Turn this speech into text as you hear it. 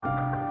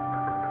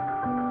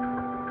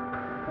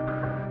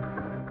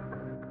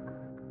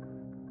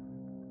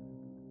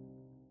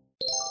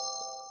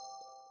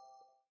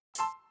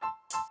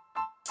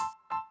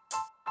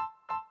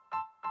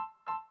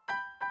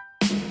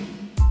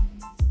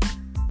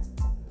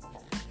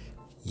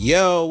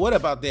Yo, what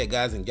up out there,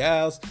 guys and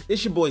gals?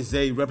 It's your boy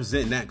Zay,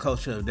 representing that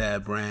Culture of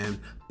Dad brand,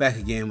 back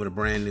again with a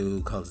brand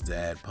new Culture of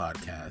Dad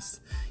podcast.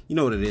 You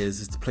know what it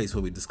is? It's the place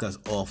where we discuss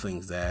all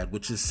things dad,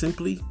 which is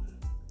simply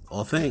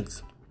all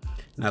things.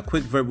 Now,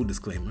 quick verbal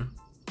disclaimer.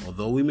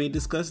 Although we may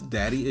discuss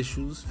daddy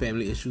issues,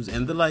 family issues,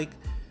 and the like,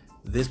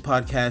 this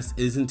podcast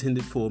is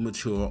intended for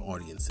mature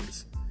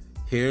audiences.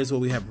 Here's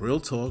where we have real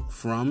talk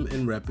from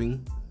and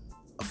repping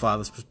a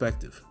father's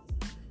perspective.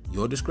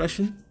 Your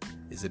discretion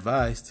is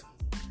advised.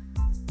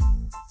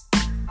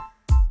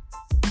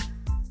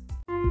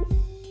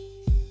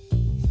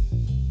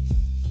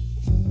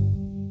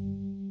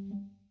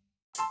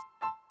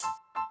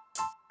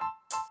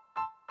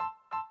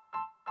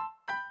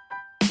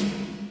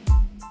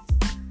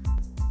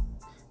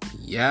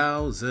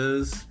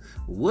 Yowzers,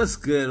 what's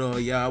good, all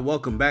y'all?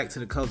 Welcome back to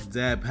the Culture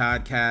Dad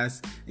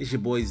podcast. It's your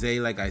boy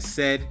Zay. Like I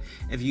said,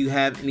 if you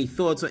have any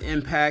thoughts or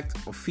impact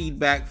or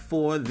feedback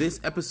for this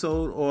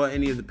episode or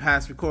any of the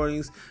past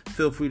recordings,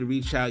 feel free to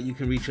reach out. You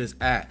can reach us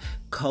at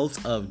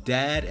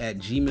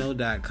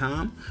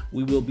cultofdad@gmail.com.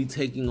 We will be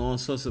taking all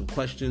sorts of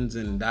questions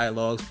and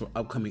dialogues for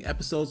upcoming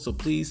episodes, so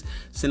please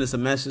send us a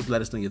message,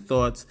 let us know your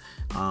thoughts,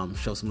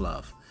 show some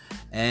love.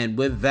 And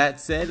with that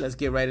said, let's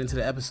get right into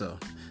the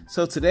episode.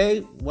 So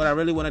today, what I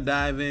really want to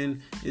dive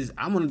in is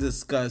I'm going to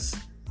discuss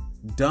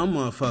dumb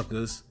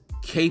motherfuckers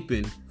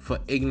caping for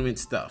ignorant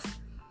stuff.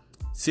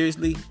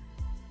 Seriously,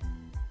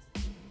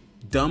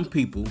 dumb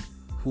people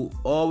who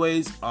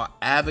always are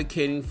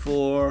advocating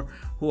for,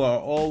 who are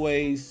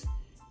always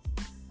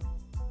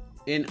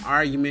in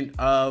argument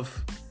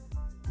of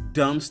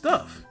dumb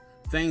stuff.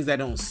 Things that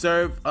don't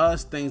serve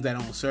us, things that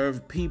don't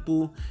serve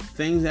people,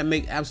 things that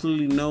make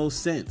absolutely no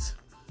sense.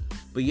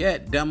 But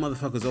yet, dumb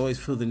motherfuckers always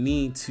feel the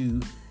need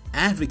to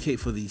advocate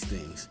for these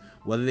things,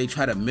 whether they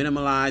try to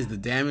minimize the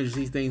damage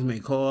these things may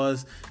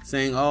cause,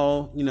 saying,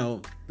 oh, you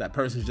know, that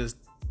person's just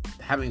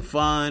having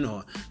fun,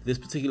 or this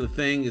particular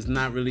thing is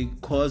not really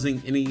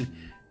causing any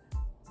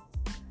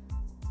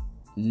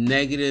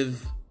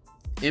negative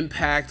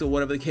impact, or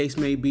whatever the case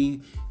may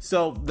be.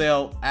 So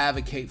they'll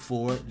advocate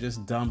for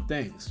just dumb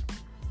things.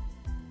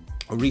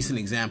 A recent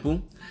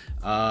example,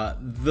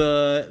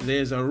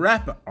 there's a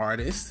rapper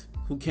artist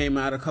who came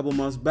out a couple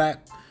months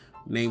back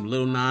named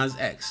Lil Nas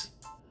X.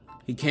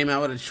 He came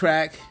out with a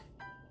track,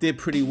 did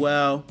pretty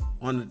well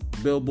on the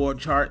Billboard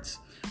charts,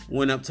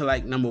 went up to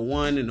like number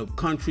 1 in the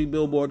country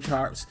Billboard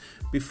charts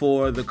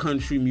before the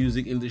country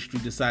music industry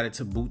decided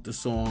to boot the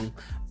song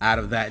out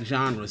of that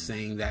genre,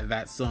 saying that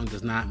that song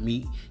does not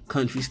meet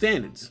country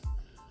standards.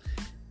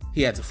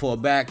 He had to fall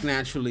back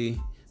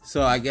naturally.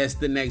 So I guess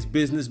the next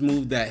business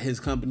move that his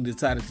company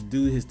decided to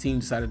do, his team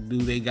decided to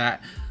do, they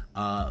got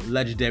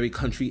legendary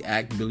country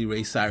act Billy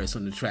Ray Cyrus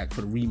on the track for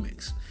the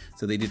remix.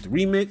 So they did the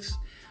remix.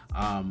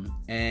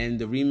 And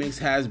the remix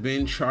has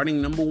been charting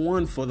number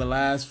 1 for the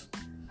last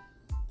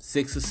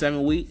 6 or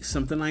 7 weeks,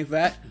 something like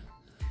that.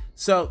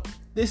 So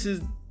this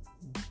is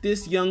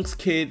this young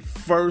kid's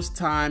first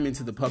time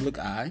into the public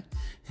eye,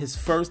 his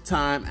first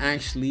time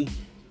actually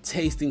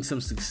tasting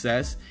some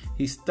success.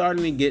 He's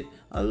starting to get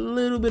a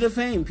little bit of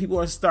fame. People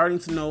are starting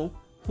to know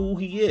who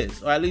he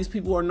is, or at least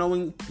people are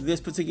knowing this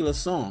particular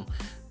song.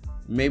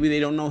 Maybe they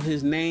don't know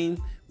his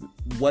name,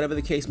 whatever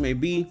the case may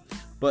be,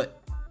 but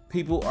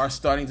people are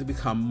starting to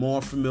become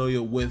more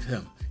familiar with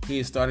him. He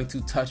is starting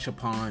to touch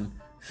upon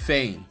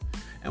fame.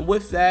 And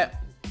with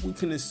that, we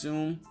can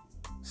assume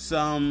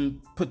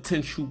some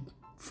potential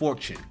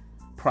fortune,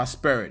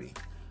 prosperity.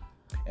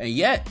 And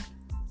yet,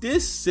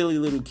 this silly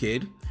little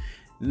kid,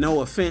 no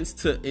offense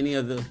to any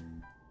of the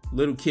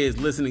little kids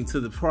listening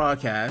to the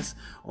podcast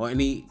or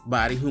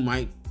anybody who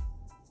might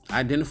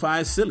identify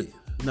as silly.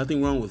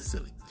 Nothing wrong with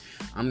silly.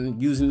 I'm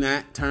using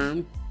that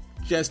term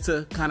just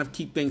to kind of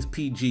keep things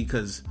PG,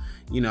 because,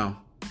 you know,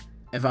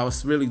 if I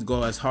was really to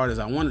go as hard as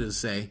I wanted to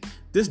say,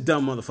 this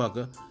dumb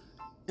motherfucker,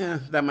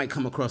 that might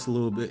come across a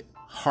little bit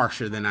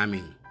harsher than I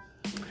mean.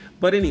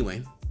 But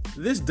anyway,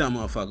 this dumb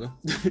motherfucker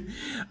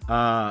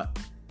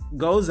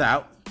goes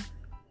out.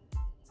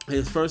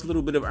 His first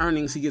little bit of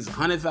earnings, he gets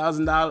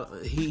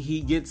 $100,000. He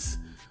gets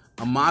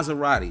a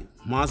Maserati.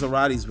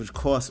 Maseratis, which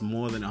cost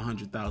more than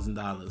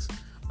 $100,000.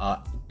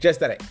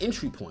 Just at an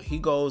entry point, he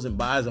goes and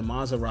buys a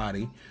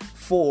Maserati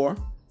for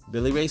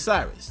Billy Ray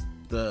Cyrus,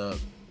 the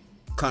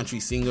country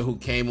singer who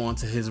came on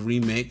to his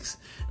remix,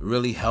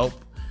 really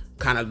helped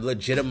kind of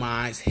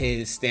legitimize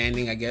his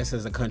standing, I guess,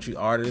 as a country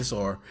artist,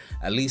 or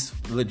at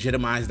least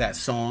legitimize that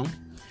song.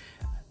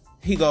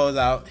 He goes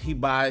out, he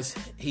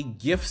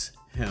gifts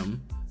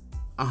him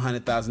a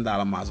 $100,000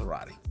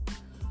 Maserati.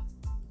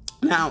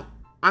 Now,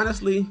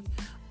 honestly,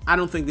 I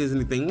don't think there's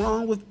anything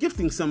wrong with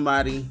gifting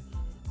somebody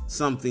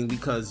something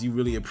because you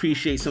really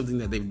appreciate something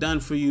that they've done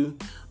for you.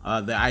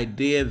 The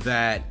idea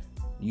that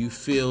you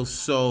feel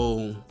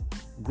so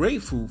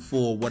grateful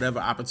for whatever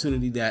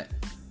opportunity that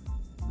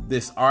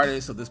this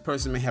artist or this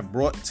person may have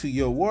brought to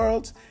your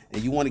world,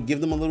 and you want to give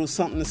them a little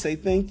something to say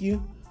thank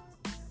you,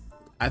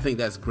 I think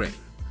that's great.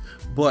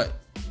 But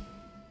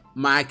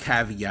my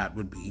caveat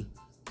would be,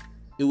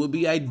 it would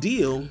be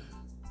ideal,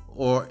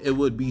 or it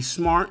would be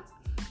smart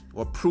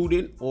or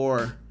prudent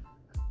or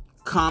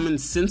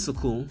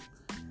commonsensical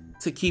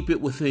to keep it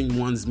within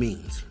one's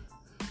means.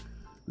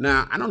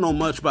 Now, I don't know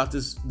much about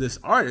this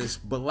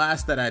artist, but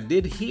last that I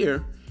did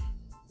hear,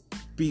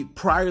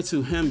 prior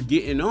to him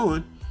getting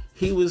on,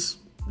 he was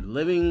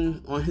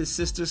living on his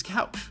sister's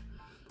couch.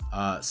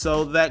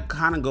 So that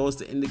kind of goes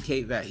to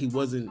indicate that he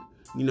wasn't,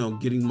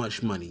 getting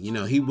much money.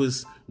 He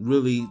was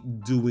really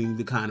doing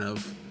the kind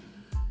of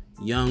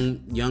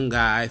young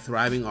guy,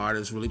 thriving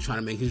artist, really trying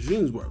to make his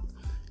dreams work.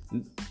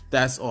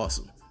 That's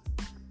awesome.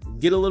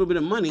 Get a little bit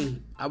of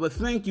money. I would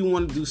think you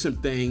want to do some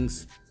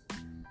things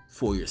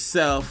for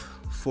yourself,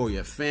 for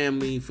your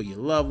family, for your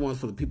loved ones,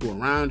 for the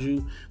people around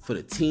you, for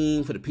the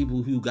team, for the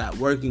people who got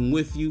working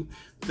with you,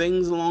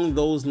 things along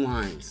those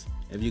lines.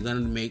 If you're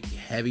going to make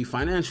heavy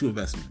financial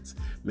investments,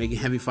 making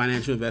heavy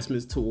financial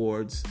investments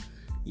towards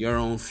your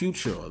own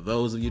future or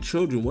those of your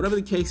children, whatever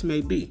the case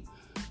may be.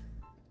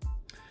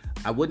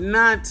 I would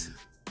not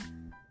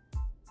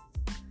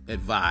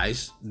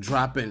advise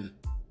dropping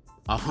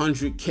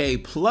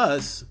 $100K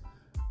plus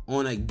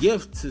on a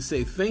gift to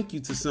say thank you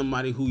to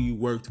somebody who you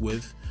worked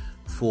with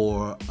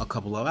for a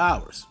couple of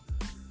hours,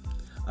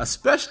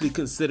 especially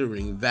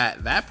considering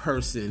that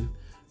person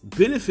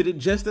benefited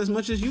just as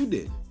much as you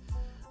did.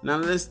 Now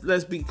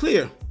let's be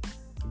clear.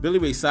 Billy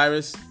Ray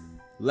Cyrus,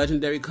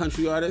 legendary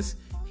country artist,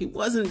 he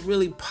wasn't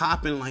really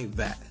popping like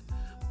that.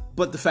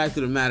 But the fact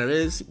of the matter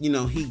is,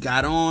 he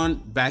got on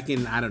back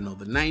in, the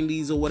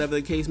 90s or whatever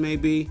the case may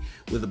be,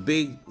 with a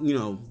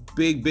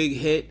big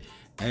hit.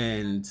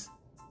 And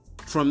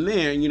from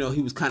there,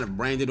 he was kind of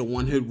branded a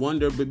one-hit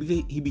wonder, but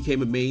he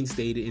became a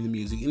mainstay in the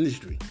music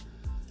industry.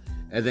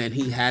 And then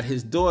he had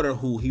his daughter,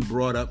 who he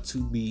brought up to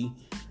be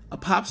a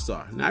pop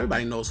star. Now,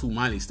 everybody knows who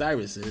Miley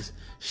Cyrus is.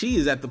 She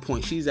is at the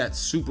point, she's at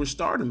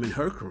superstardom in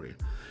her career.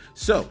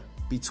 So,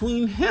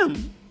 between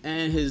him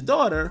and his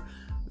daughter,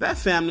 that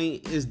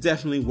family is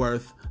definitely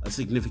worth a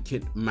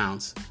significant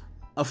amount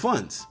of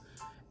funds.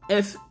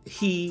 If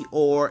he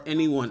or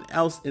anyone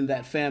else in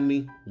that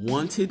family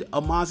wanted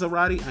a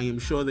Maserati, I am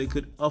sure they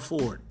could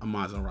afford a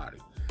Maserati.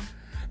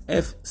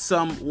 If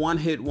some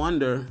one-hit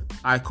wonder,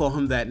 I call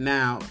him that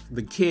now,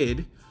 the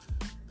kid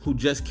who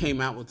just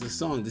came out with the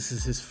song, this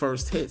is his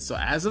first hit. So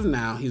as of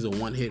now, he's a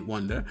one-hit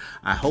wonder.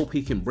 I hope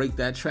he can break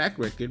that track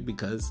record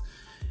because,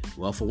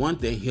 well, for one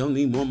thing, he'll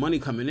need more money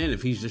coming in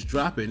if he's just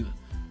dropping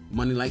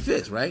money like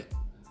this, right?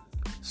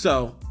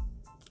 So,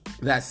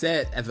 that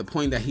said, at the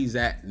point that he's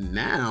at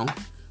now,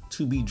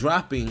 to be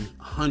dropping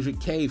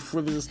 $100K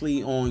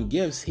frivolously on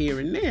gifts here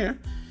and there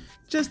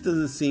just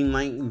doesn't seem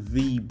like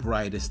the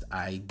brightest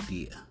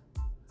idea.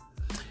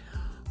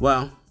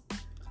 Well,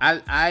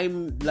 I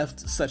left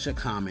such a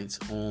comment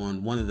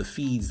on one of the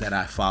feeds that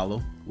I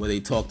follow where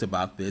they talked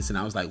about this, and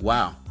I was like,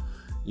 wow,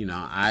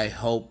 I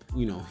hope,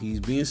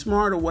 he's being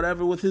smart or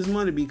whatever with his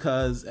money,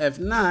 because if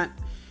not,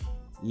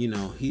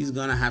 he's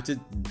going to have to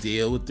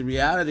deal with the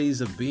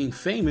realities of being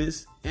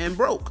famous and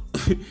broke.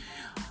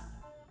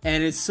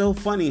 And it's so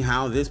funny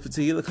how this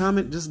particular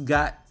comment just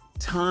got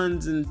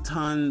tons and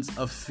tons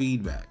of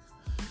feedback.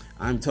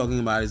 I'm talking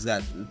about it's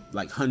got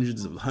like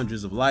hundreds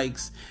of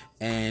likes,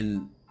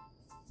 and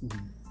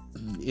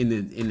in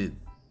the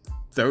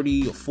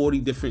 30 or 40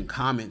 different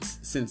comments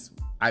since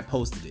I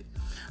posted it.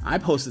 I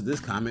posted this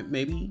comment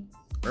maybe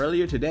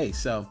earlier today,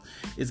 so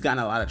it's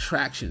gotten a lot of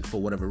traction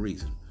for whatever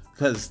reason.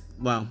 Because,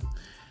 well,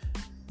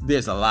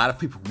 there's a lot of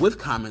people with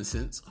common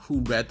sense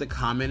who read the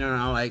comment and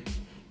are like,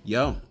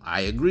 yo,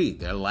 I agree.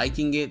 They're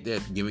liking it.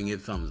 They're giving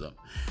it thumbs up.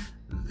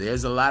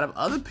 There's a lot of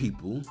other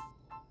people,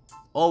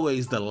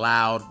 always the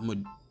loud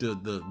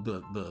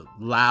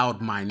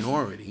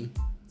minority,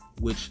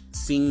 which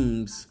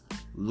seems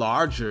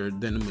larger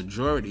than the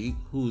majority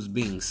who's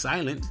being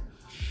silent.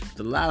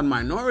 The loud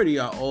minority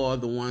are all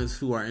the ones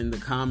who are in the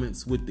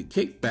comments with the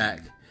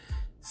kickback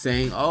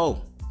saying,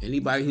 oh,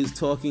 anybody who's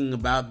talking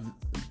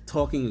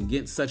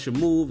against such a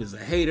move is a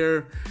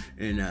hater,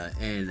 and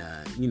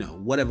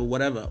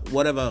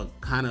whatever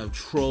kind of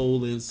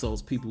troll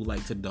insults people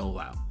like to dole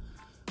out.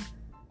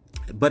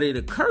 But it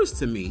occurs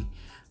to me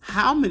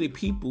how many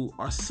people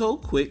are so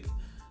quick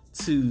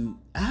to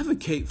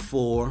advocate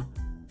for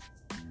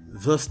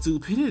the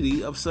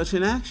stupidity of such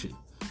an action.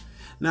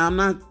 Now, I'm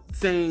not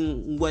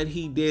saying what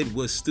he did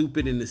was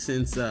stupid in the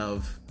sense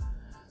of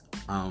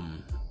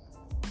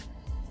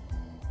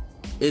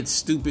it's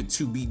stupid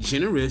to be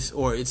generous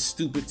or it's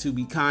stupid to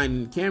be kind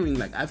and caring.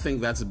 Like, I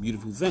think that's a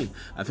beautiful thing.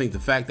 I think the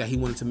fact that he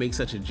wanted to make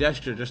such a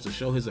gesture just to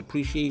show his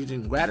appreciation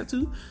and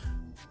gratitude,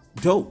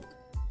 dope.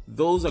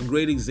 Those are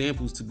great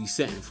examples to be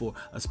setting for,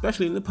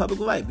 especially in the public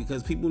light,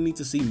 because people need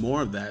to see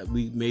more of that.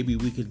 Maybe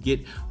we could get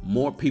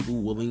more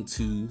people willing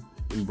to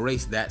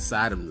embrace that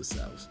side of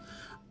themselves.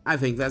 I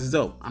think that's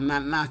dope. I'm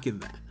not knocking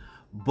that.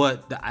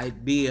 But the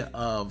idea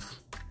of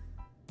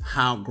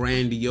how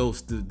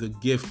grandiose the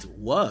gift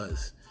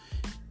was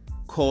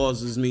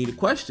causes me to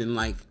question,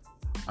 like,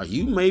 are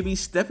you maybe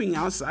stepping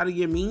outside of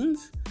your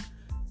means?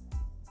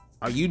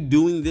 Are you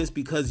doing this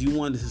because you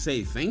wanted to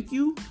say thank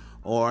you?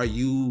 Or are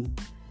you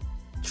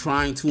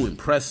trying to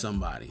impress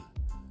somebody?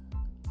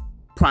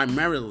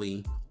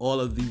 Primarily all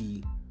of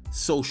the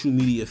social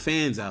media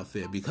fans out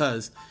there,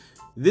 because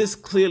this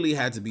clearly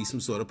had to be some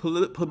sort of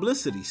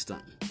publicity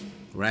stunt,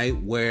 right?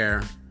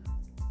 Where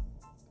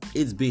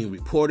it's being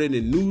reported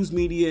in news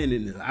media and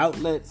in the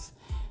outlets.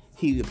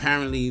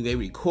 They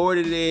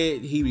recorded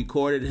it. He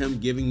recorded him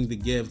giving the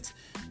gift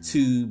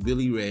to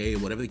Billy Ray,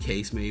 whatever the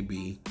case may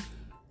be.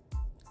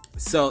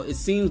 So it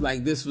seems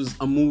like this was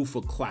a move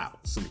for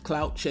clout, some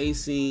clout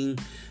chasing,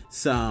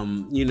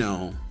 some,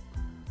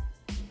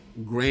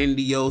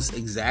 grandiose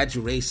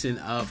exaggeration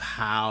of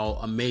how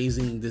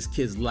amazing this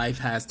kid's life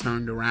has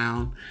turned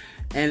around.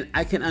 And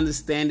I can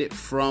understand it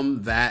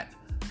from that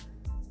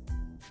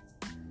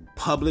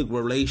public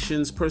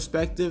relations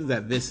perspective,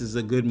 that this is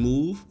a good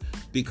move,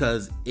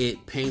 because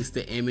it paints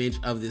the image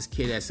of this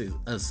kid as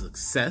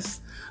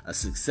a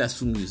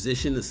successful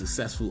musician, a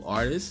successful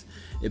artist.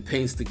 It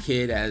paints the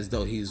kid as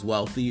though he's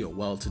wealthy or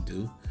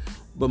well-to-do.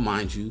 But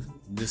mind you,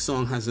 this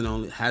song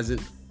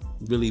hasn't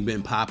really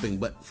been popping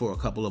but for a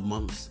couple of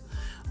months.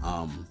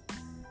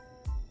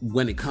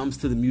 When it comes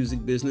to the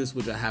music business,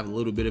 which I have a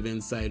little bit of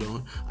insight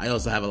on, I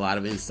also have a lot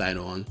of insight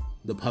on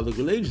the public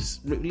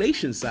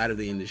relations side of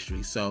the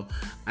industry. So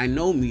I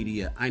know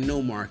media, I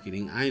know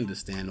marketing, I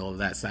understand all of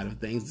that side of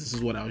things. This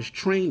is what I was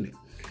trained in.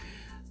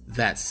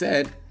 That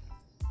said,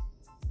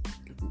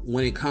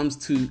 when it comes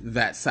to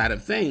that side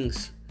of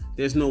things,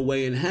 there's no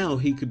way in hell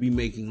he could be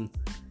making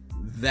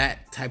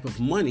that type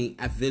of money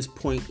at this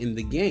point in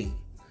the game.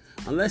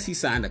 Unless he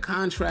signed a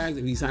contract.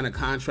 If he signed a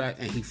contract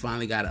and he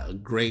finally got a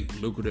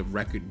great lucrative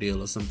record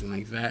deal or something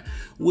like that,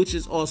 which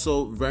is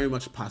also very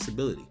much a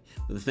possibility.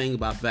 But the thing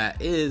about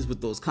that is,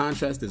 with those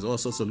contracts, there's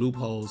also some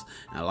loopholes.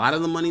 And a lot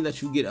of the money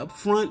that you get up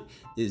front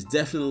is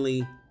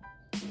definitely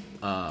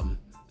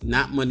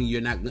not money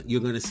you're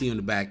going to see on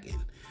the back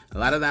end. A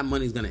lot of that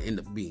money is going to end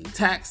up being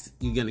taxed.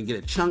 You're going to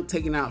get a chunk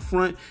taken out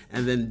front,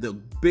 and then the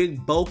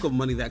big bulk of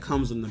money that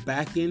comes on the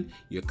back end,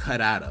 you're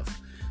cut out of.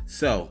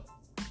 So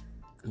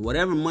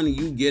whatever money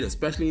you get,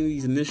 especially in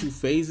these initial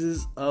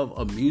phases of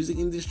a music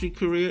industry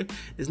career,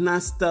 is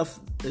not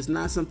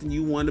something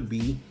you want to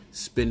be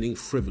spending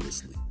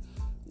frivolously.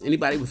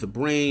 Anybody with a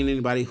brain,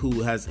 anybody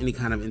who has any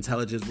kind of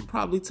intelligence would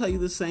probably tell you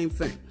the same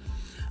thing,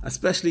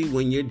 especially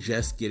when you're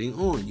just getting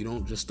on. You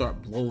don't just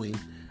start blowing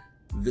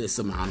this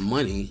amount of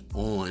money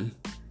on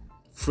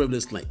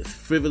frivolous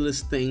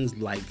things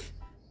like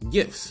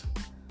gifts,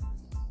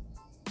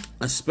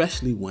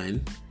 especially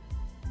when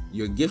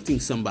you're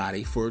gifting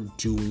somebody for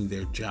doing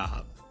their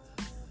job.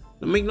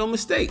 Now, make no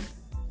mistake,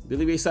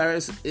 Billy Ray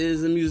Cyrus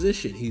is a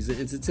musician. He's an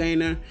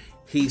entertainer.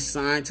 He's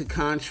signed to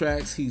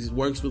contracts. He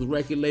works with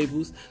record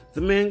labels.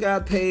 The man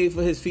got paid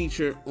for his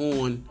feature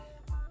on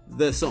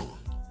the song.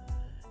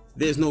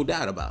 There's no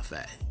doubt about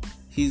that.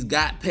 He's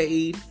got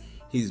paid.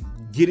 He's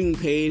getting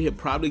paid. He'll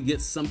probably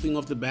get something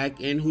off the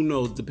back end. Who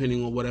knows,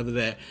 depending on whatever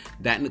that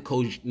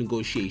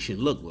negotiation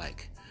looked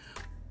like.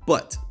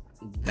 But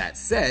that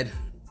said,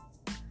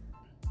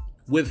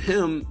 with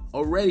him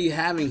already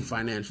having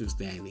financial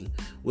standing,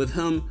 with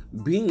him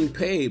being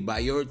paid by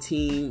your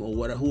team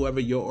or whoever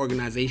your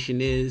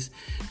organization is,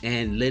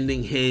 and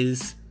lending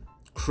his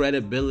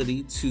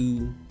credibility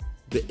to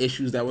the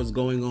issues that was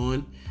going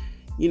on,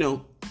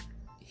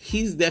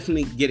 he's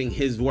definitely getting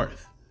his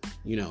worth.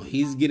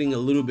 He's getting a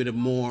little bit of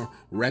more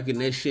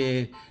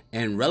recognition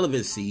and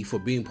relevancy for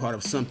being part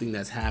of something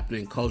that's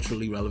happening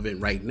culturally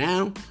relevant right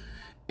now.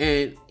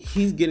 And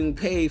he's getting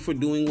paid for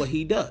doing what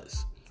he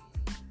does.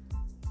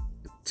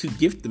 To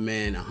gift the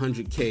man a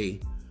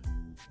 $100K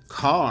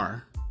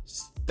car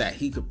that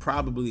he could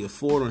probably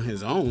afford on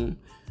his own,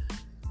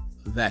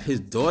 that his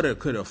daughter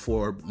could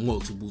afford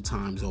multiple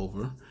times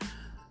over,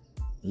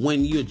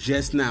 when you're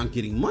just now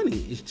getting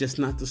money, it's just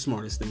not the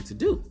smartest thing to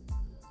do.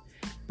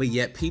 But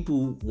yet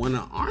people want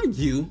to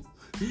argue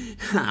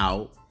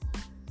how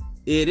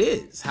it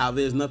is, how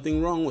there's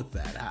nothing wrong with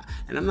that.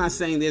 And I'm not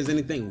saying there's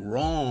anything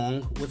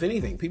wrong with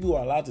anything. People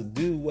are allowed to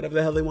do whatever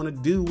the hell they want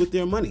to do with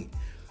their money.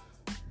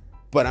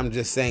 But I'm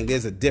just saying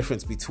there's a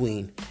difference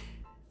between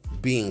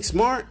being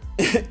smart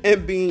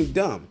and being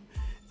dumb,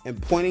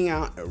 and pointing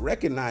out and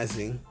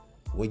recognizing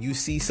when you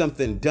see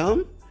something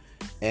dumb,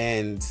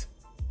 and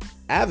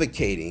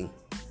advocating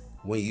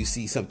when you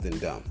see something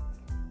dumb.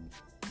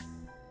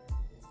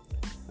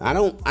 I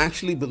don't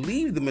actually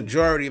believe the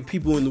majority of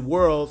people in the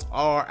world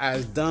are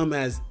as dumb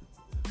as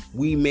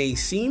we may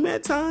seem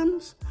at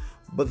times,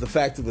 but the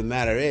fact of the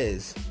matter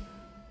is,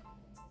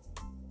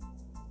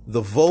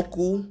 the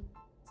vocal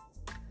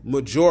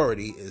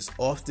majority is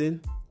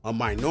often a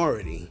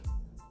minority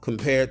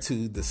compared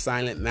to the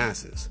silent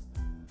masses.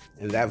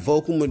 And that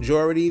vocal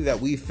majority that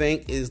we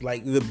think is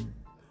the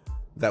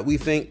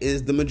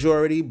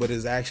majority, but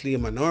is actually a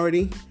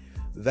minority,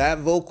 that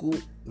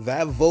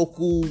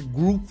vocal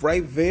group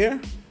right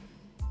there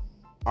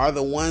are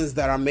the ones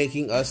that are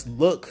making us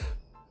look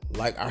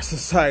like our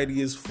society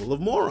is full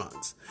of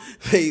morons.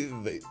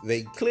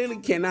 They clearly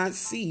cannot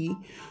see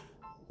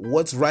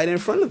what's right in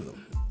front of them.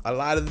 A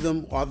lot of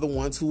them are the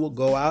ones who will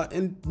go out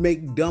and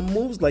make dumb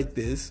moves like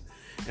this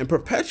and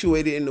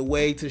perpetuate it in a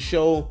way to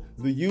show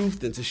the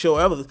youth and to show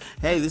others,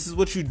 hey, this is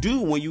what you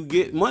do when you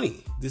get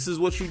money. This is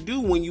what you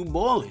do when you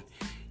balling.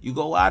 You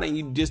go out and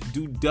you just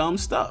do dumb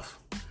stuff.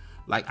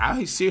 Like,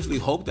 I seriously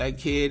hope that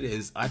kid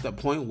is at the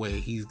point where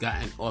he's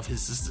gotten off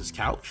his sister's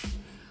couch,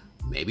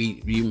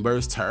 maybe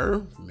reimbursed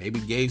her, maybe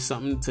gave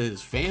something to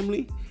his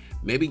family,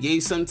 maybe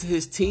gave something to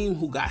his team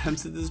who got him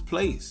to this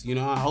place. You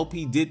know, I hope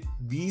he did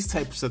these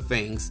types of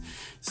things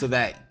so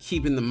that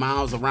keeping the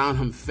mouths around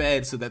him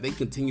fed so that they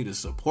continue to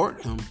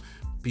support him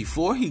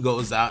before he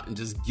goes out and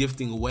just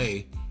gifting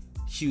away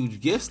huge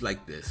gifts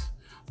like this.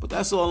 But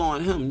that's all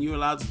on him. You're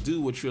allowed to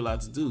do what you're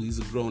allowed to do. He's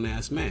a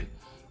grown-ass man.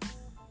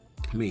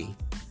 I mean,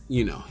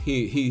 you know,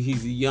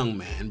 he's a young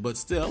man, but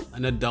still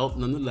an adult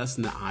nonetheless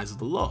in the eyes of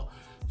the law.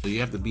 So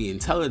you have to be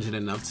intelligent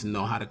enough to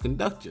know how to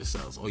conduct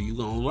yourselves, or you're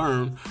going to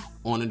learn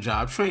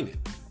on-the-job training,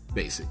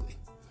 basically.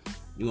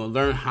 You're going to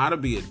learn how to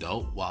be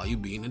adult while you're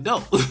being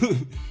adult.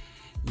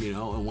 You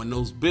know, and when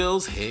those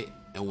bills hit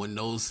and when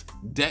those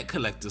debt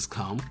collectors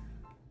come,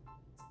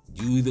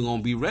 you either going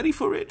to be ready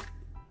for it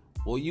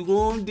or you're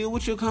going to deal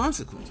with your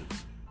consequences.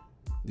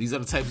 These are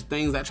the types of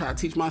things I try to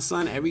teach my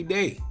son every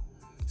day.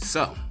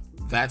 So,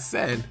 that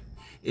said,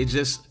 it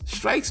just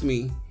strikes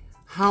me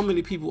how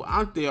many people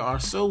out there are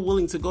so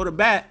willing to go to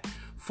bat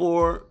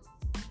for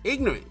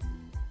ignorant.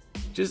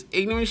 Just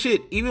ignorant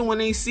shit. Even when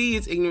they see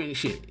it's ignorant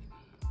shit.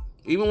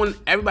 Even when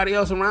everybody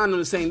else around them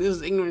is saying this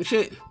is ignorant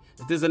shit.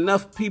 If there's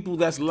enough people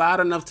that's loud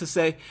enough to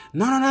say,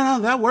 no,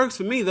 that works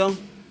for me though.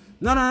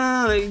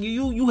 No,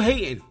 you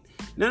hating.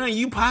 No,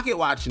 you pocket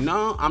watching.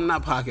 No, I'm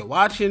not pocket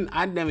watching.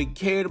 I never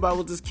cared about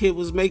what this kid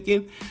was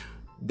making.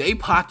 They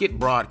pocket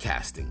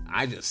broadcasting.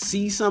 I just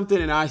see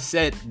something and I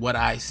said what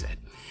I said.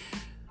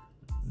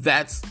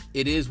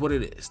 It is what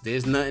it is.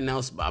 There's nothing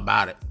else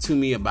about it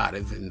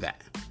than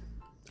that.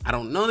 I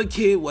don't know the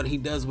kid. What he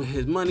does with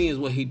his money is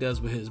what he does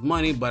with his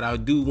money, but I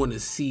do want to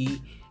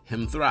see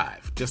him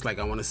thrive, just like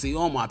I want to see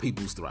all my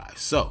peoples thrive.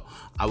 So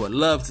I would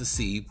love to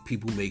see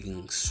people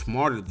making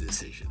smarter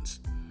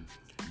decisions.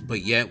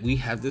 But yet we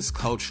have this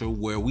culture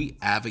where we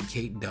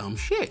advocate dumb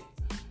shit.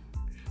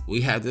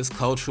 We have this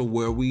culture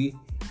where we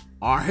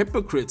are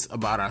hypocrites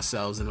about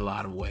ourselves in a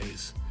lot of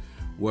ways.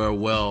 Where,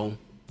 well,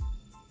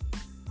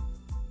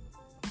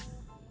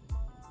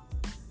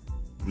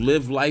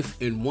 live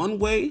life in one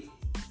way,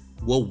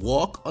 we'll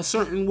walk a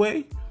certain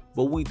way,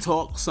 but we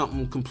talk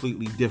something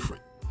completely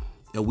different.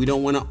 And we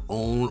don't want to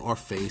own or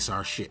face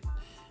our shit.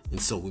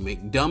 And so we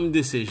make dumb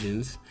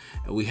decisions,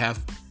 and we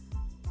have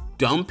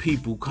dumb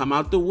people come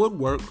out the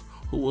woodwork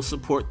who will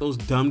support those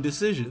dumb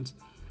decisions.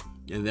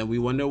 And then we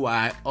wonder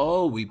why,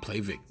 we play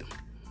victim.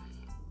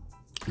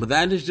 But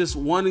that is just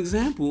one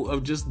example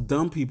of just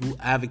dumb people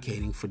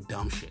advocating for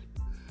dumb shit.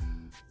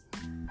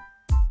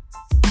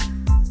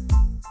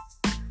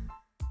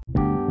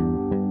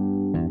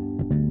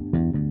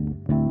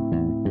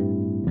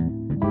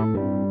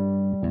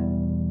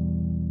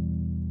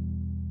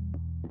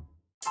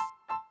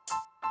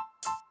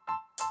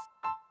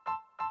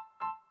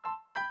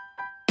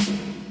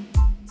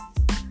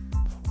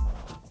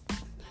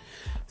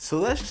 So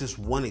that's just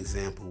one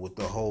example with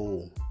the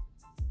whole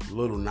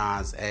Lil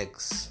Nas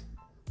X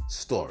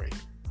story.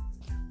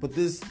 But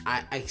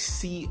I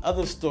see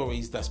other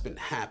stories that's been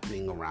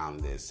happening around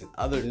this and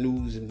other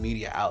news and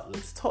media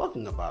outlets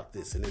talking about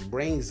this. And it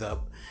brings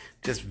up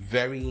just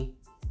very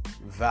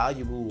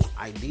valuable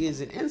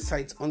ideas and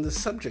insights on the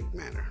subject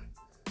matter.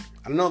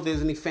 I don't know if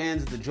there's any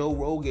fans of the Joe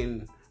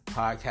Rogan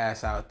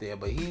podcast out there,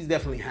 but he's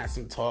definitely had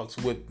some talks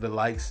with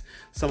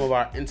some of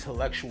our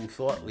intellectual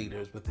thought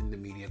leaders within the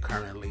media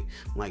currently,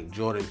 like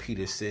Jordan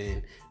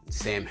Peterson,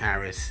 Sam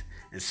Harris,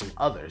 and some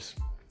others.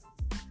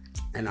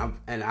 And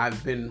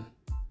I've been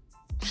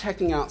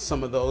checking out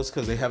some of those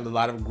because they have a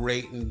lot of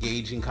great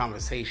engaging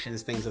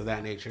conversations, things of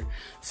that nature.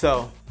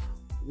 So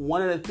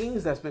one of the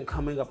things that's been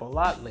coming up a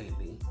lot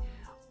lately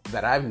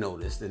that I've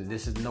noticed, and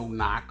this is no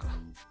knock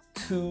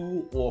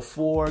to or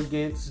for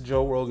against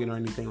Joe Rogan or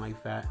anything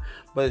like that,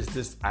 but it's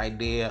this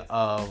idea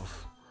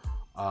of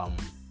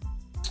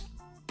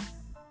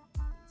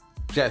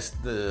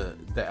just the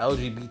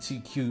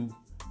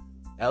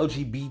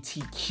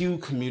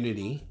LGBTQ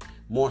community,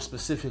 more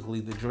specifically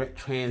the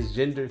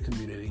transgender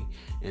community,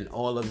 and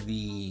all of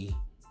the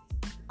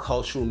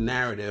cultural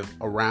narrative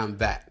around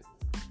that.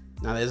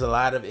 Now, there's a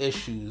lot of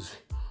issues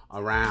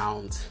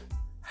around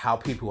how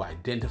people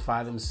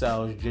identify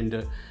themselves,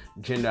 gender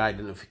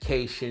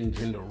identification,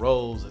 gender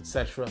roles,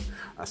 etc.,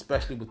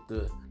 especially with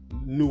the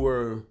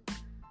newer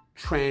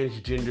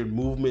transgender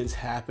movements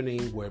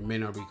happening where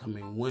men are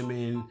becoming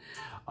women,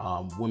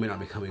 women are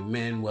becoming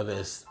men, whether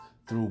it's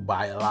through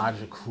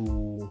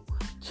biological,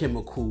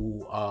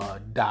 chemical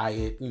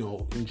diet,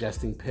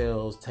 ingesting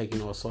pills,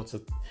 taking all sorts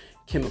of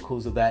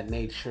chemicals of that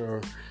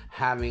nature,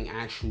 having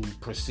actual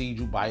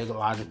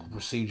biological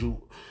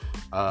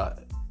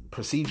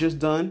procedures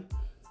done,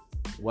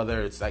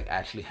 whether it's like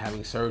actually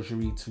having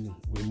surgery to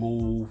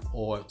remove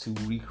or to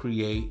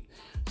recreate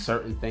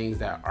certain things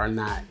that are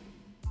not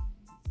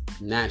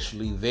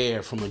naturally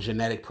there from a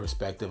genetic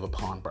perspective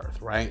upon birth,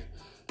 right?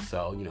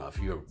 So, if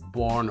you're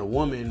born a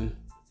woman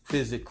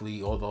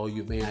physically, although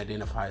you may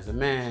identify as a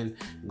man,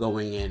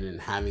 going in and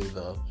having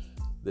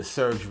the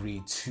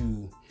surgery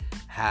to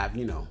have,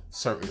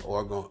 certain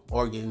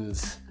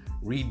organs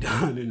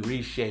redone and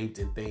reshaped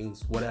and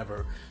things,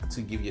 whatever,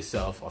 to give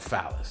yourself a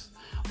phallus,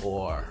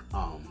 or,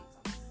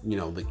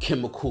 the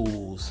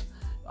chemicals,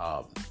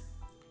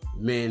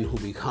 men who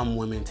become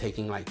women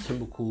taking like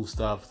chemical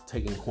stuff,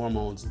 taking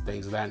hormones and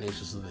things of that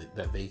nature so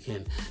that they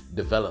can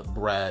develop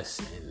breasts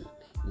and,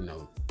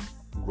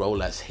 grow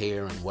less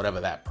hair and whatever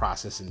that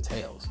process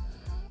entails.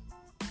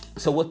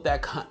 So with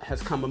that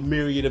has come a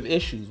myriad of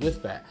issues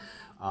with that.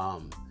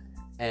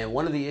 And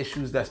one of the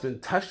issues that's been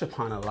touched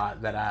upon a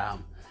lot that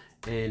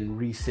in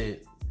recent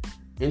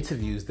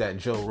interviews that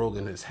Joe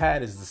Rogan has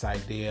had is this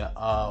idea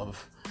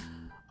of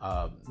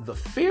the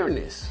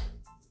fairness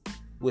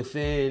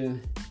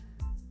within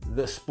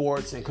the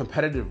sports and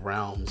competitive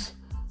realms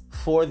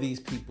for these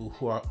people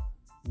who are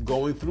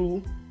going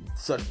through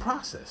such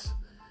process.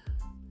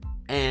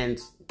 And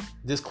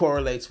this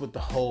correlates with the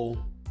whole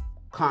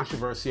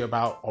controversy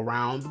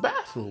around the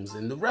bathrooms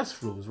and the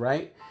restrooms,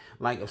 right?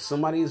 Like if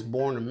somebody is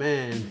born a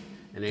man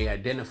and they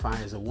identify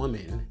as a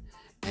woman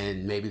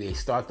and maybe they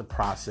start the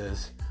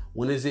process,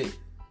 when is it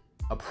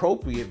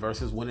appropriate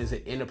versus when is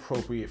it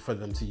inappropriate for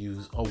them to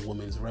use a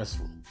woman's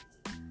restroom,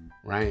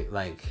 right?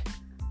 Like,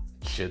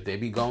 should they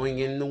be going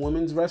in the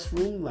women's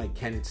restroom? Like,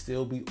 can it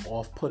still be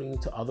off-putting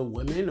to other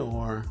women?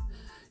 Or,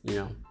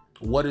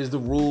 what is the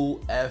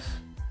rule if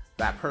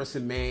that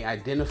person may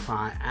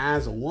identify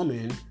as a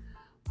woman,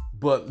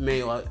 but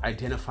may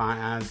identify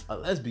as a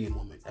lesbian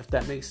woman, if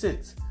that makes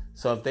sense?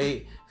 So if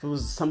it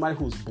was somebody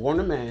who's born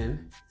a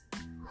man,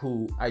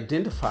 who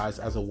identifies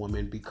as a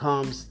woman,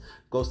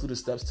 goes through the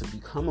steps to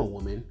become a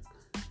woman,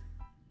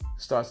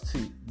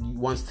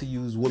 wants to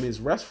use women's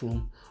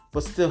restroom,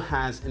 but still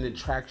has an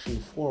attraction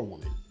for a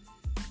woman.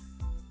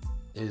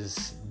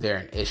 Is there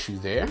an issue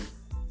there?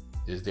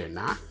 Is there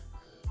not?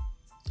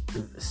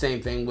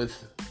 Same thing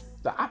with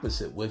the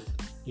opposite, with,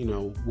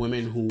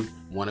 women who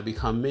want to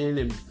become men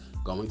and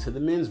going to the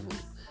men's room.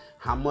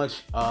 How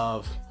much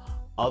of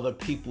other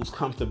people's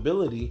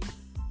comfortability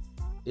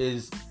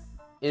is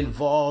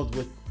involved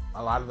with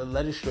a lot of the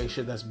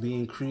legislation that's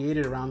being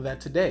created around that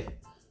today,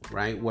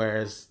 right?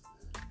 Whereas,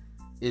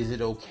 is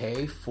it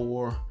okay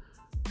for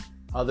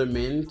other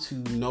men to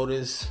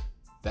notice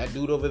that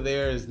dude over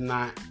there is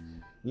not,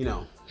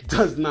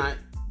 does not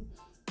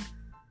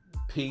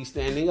pee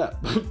standing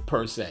up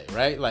per se,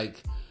 right?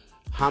 Like,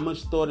 how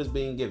much thought is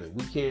being given?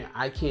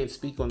 I can't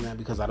speak on that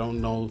because I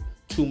don't know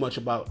too much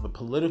about the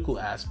political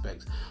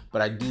aspects,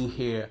 but I do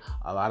hear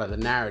a lot of the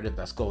narrative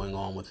that's going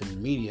on within the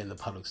media and the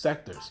public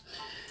sectors.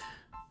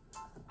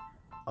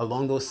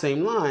 Along those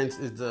same lines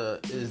is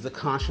the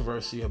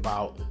controversy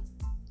about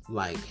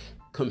like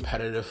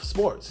competitive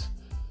sports.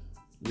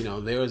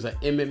 There was an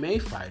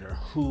MMA fighter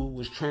who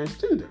was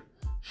transgender.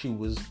 She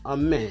was a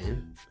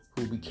man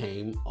who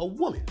became a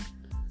woman.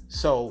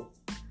 So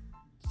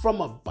from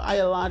a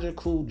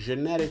biological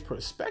genetic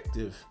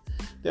perspective,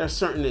 there are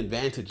certain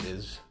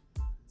advantages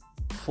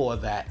for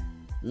that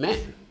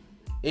man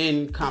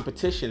in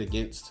competition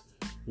against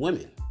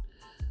women,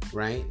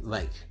 right?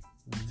 Like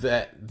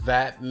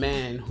that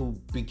man who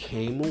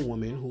became a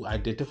woman, who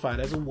identified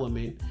as a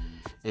woman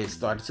and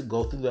started to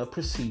go through the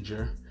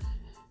procedure,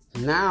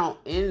 now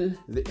in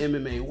the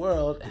MMA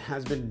world, and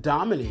has been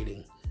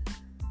dominating,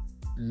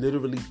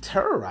 literally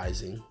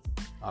terrorizing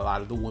a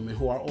lot of the women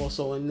who are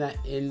also in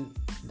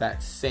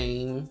that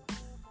same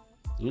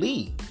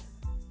league.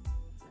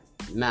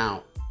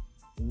 Now,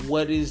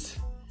 where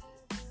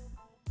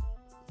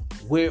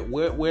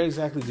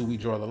exactly do we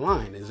draw the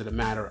line? Is it a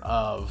matter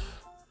of,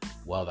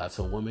 well, that's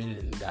a woman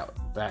and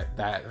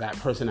that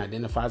person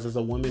identifies as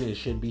a woman and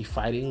should be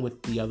fighting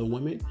with the other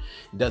women?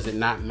 Does it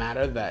not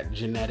matter that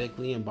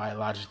genetically and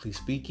biologically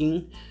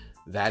speaking,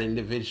 that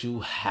individual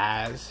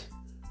has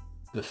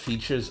the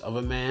features of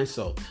a man?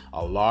 So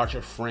a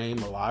larger frame,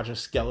 a larger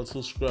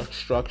skeletal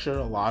structure,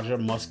 a larger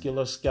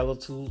muscular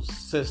skeletal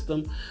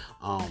system.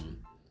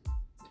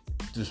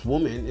 This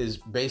woman is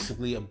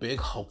basically a big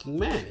hulking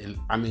man. And,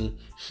 I mean,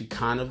 she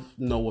kind of,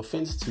 no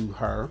offense to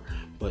her,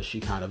 but she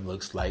kind of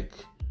looks like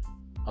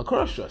a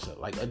cross-dresser,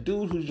 like a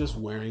dude who's just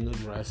wearing a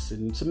dress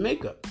and some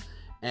makeup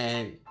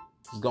and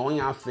is going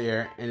out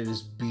there and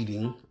is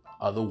beating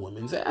other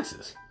women's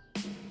asses.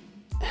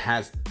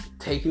 Has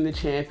taken the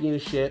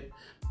championship,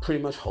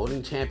 pretty much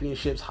holding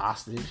championships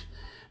hostage.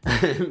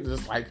 And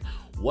just like,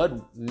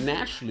 what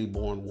naturally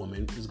born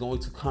woman is going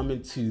to come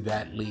into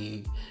that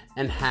league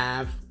and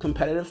have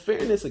competitive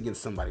fairness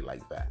against somebody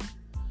like that?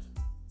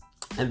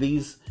 And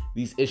these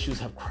issues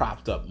have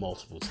cropped up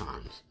multiple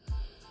times.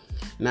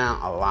 Now,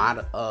 a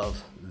lot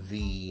of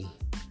the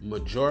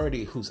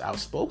majority who's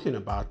outspoken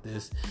about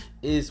this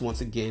is, once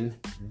again,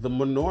 the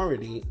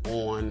minority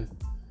on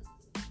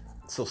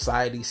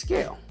society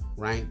scale,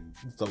 right?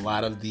 It's a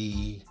lot of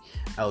the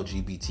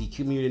LGBT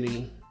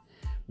community,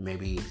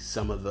 maybe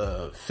some of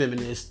the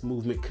feminist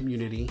movement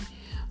community,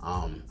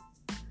 a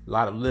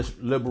lot of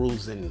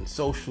liberals and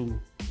social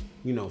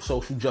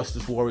social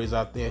justice warriors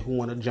out there who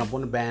want to jump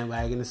on the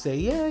bandwagon and say,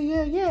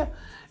 yeah,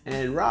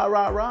 and rah,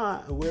 rah,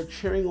 rah. We're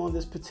cheering on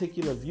this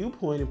particular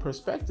viewpoint and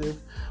perspective,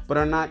 but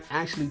are not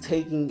actually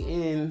taking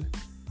in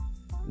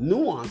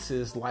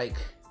nuances like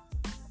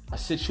a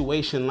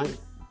situation like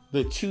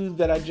the two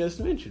that I just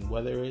mentioned,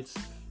 whether it's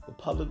the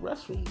public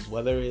restrooms,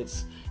 whether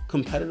it's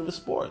competitive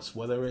sports,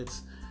 whether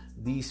it's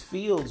these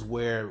fields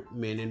where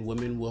men and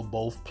women will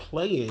both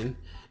play in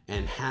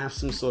and have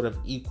some sort of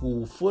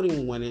equal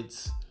footing when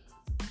it's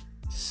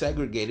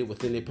segregated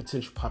within their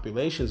potential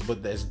populations,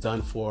 but that's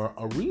done for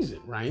a reason,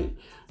 right?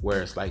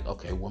 Where it's like,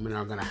 okay, women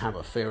are going to have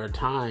a fairer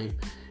time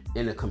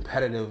in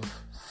a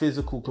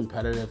physical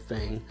competitive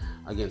thing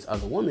against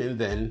other women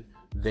than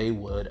they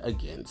would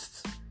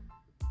against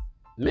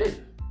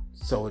men.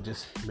 So it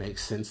just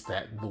makes sense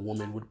that the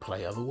woman would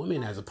play other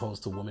women as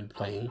opposed to women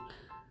playing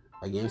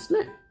against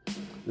men.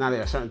 Now,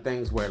 there are certain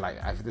things where, like,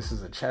 if this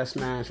is a chess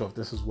match or if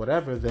this is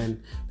whatever,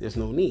 then there's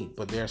no need.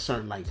 But there are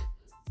certain, like,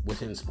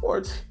 within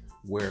sports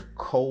where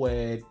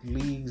co-ed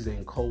leagues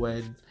and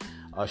co-ed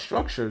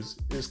structures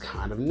is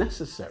kind of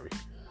necessary.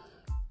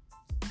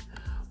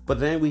 But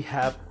then we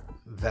have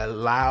the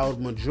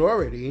loud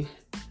majority,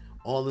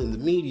 all in the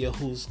media,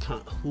 who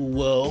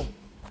will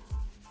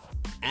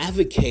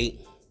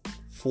advocate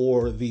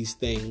for these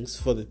things,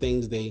 for the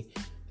things they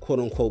quote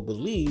unquote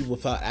believe,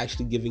 without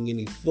actually giving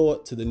any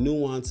thought to the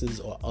nuances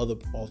or other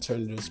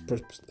alternative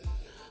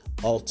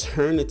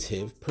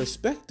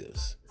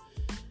perspectives.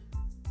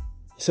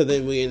 So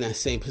then we're in that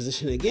same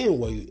position again,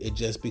 where it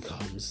just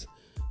becomes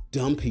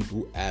dumb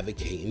people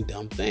advocating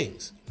dumb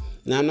things.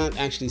 Now, I'm not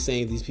actually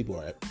saying these people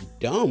are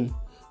dumb,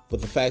 but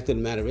the fact of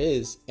the matter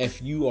is,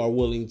 if you are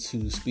willing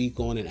to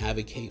speak on and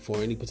advocate for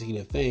any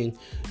particular thing,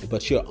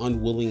 but you're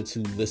unwilling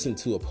to listen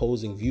to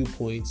opposing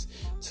viewpoints,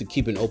 to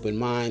keep an open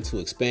mind, to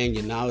expand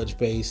your knowledge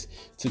base,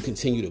 to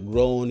continue to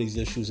grow on these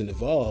issues and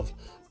evolve,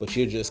 but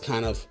you're just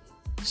kind of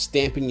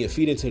stamping your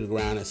feet into the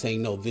ground and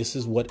saying, no, this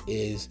is what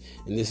is,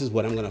 and this is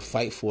what I'm going to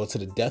fight for to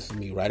the death of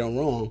me, right or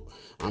wrong,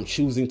 I'm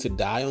choosing to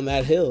die on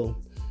that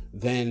hill,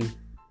 then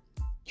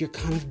you're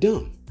kind of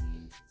dumb,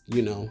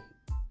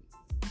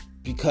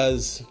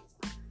 because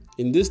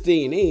in this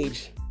day and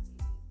age,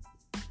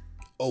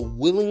 a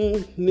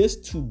willingness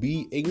to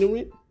be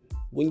ignorant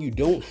when you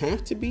don't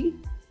have to be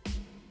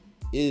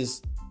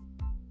is,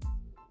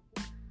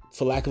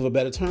 for lack of a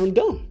better term,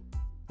 dumb.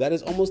 That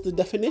is almost the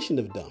definition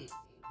of dumb.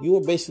 You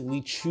are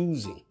basically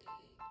choosing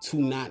to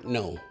not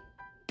know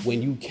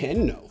when you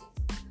can know,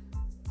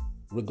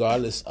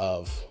 regardless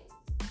of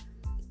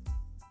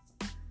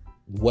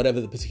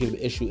whatever the particular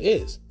issue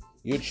is.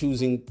 You're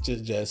choosing to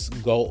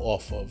just go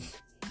off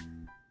of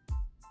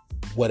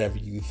whatever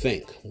you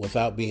think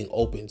without being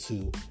open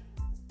to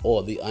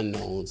all the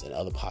unknowns and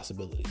other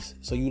possibilities.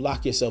 So you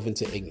lock yourself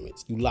into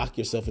ignorance. You lock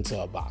yourself into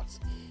a box.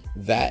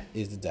 That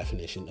is the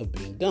definition of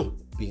being dumb,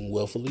 being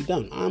willfully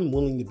dumb. I'm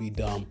willing to be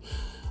dumb.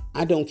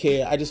 I don't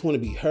care. I just want to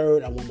be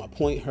heard. I want my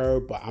point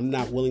heard, but I'm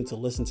not willing to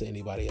listen to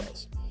anybody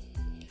else.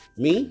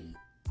 Me,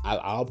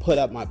 I'll put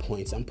up my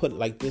points. I'm putting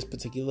like this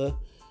particular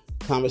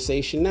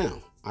conversation now.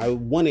 I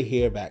want to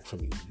hear back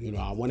from you.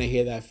 I want to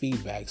hear that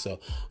feedback. So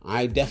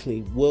I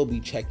definitely will be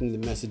checking the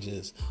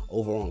messages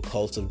over on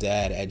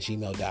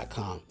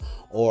cultofdad@gmail.com.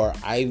 Or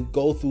I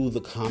go through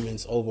the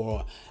comments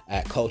over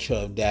at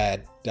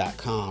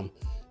cultureofdad.com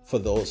for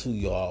those who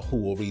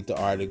will read the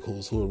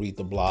articles, who will read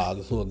the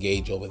blogs, who will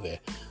engage over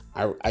there.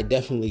 I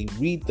definitely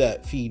read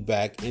that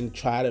feedback and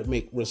try to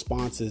make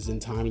responses in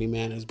timely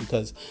manners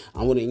because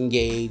I want to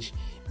engage,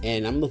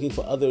 and I'm looking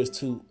for others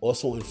to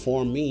also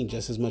inform me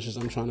just as much as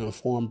I'm trying to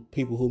inform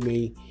people who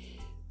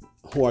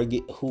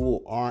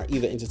are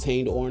either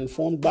entertained or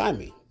informed by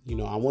me.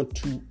 I want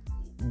to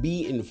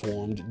be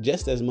informed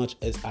just as much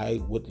as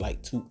I would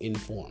like to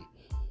inform.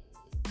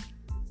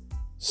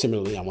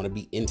 Similarly, I want to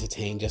be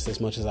entertained just as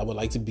much as I would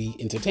like to be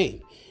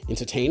entertaining.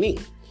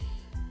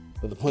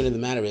 But the point of the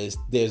matter is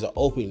there's an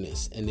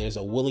openness and there's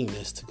a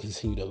willingness to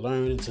continue to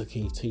learn and to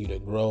continue to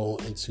grow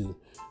and to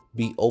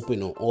be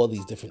open on all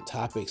these different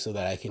topics so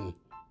that I can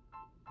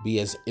be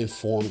as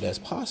informed as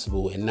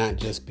possible and not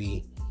just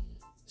be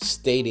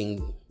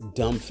stating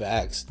dumb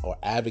facts or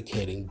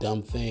advocating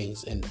dumb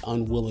things and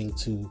unwilling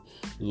to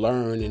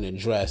learn and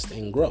address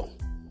and grow.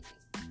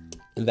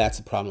 And that's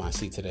a problem I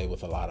see today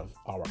with a lot of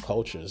our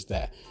cultures,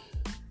 that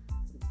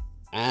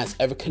as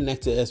ever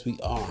connected as we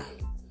are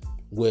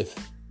with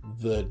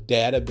the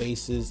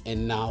databases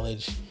and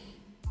knowledge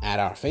at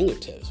our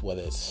fingertips,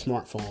 whether it's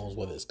smartphones,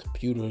 whether it's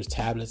computers,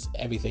 tablets,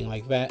 everything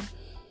like that,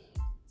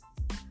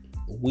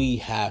 we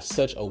have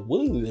such a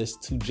willingness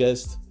to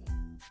just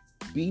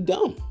be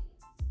dumb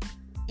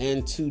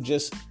and to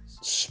just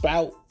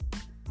spout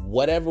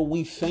whatever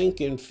we think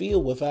and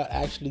feel without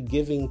actually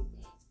giving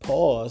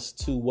pause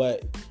to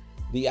what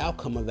the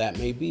outcome of that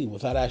may be,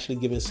 without actually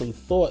giving some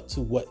thought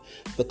to what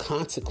the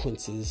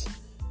consequences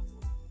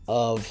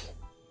of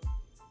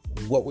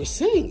what we're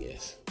saying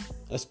is,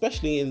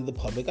 especially in the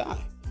public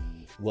eye.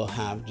 We'll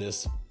have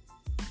just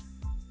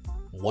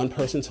one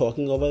person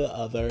talking over the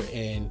other,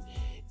 and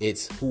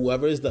it's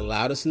whoever is the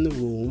loudest in the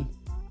room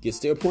gets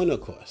their point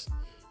across.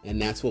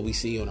 And that's what we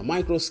see on a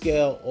micro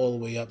scale all the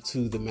way up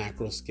to the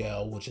macro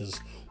scale, which is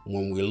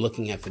when we're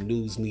looking at the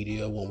news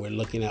media, when we're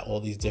looking at all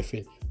these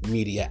different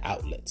media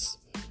outlets.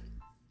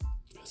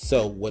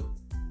 So what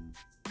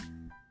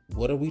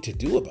are we to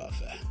do about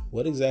that?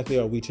 What exactly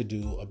are we to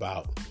do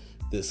about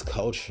this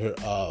culture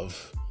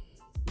of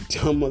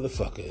dumb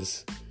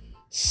motherfuckers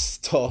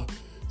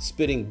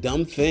spitting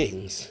dumb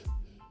things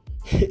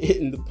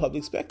in the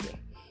public spectrum?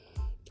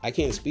 I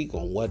can't speak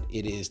on what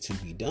it is to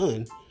be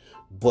done,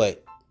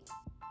 but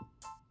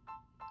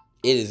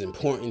it is an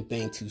important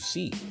thing to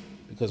see,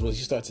 because once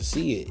you start to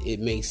see it,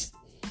 it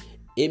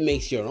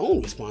makes your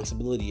own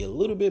responsibility a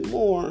little bit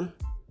more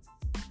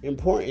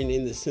important,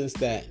 in the sense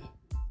that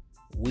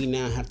we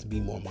now have to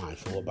be more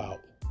mindful about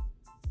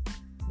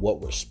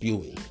what we're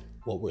spewing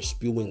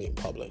in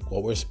public,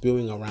 what we're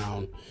spewing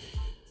around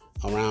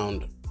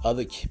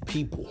other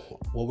people,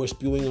 what we're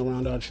spewing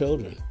around our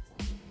children,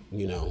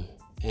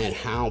 and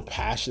how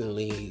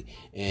passionately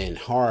and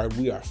hard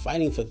we are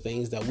fighting for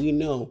things that we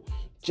know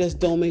just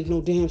don't make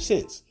no damn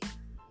sense.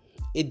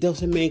 It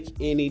doesn't make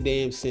any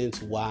damn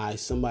sense why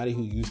somebody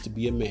who used to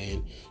be a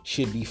man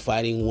should be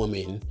fighting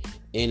women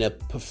in a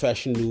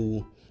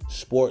professional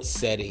sports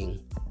setting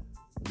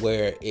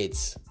where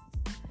it's,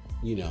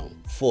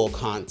 full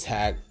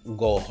contact,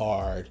 go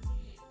hard,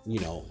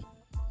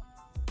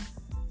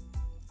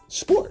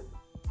 sport.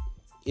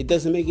 It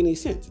doesn't make any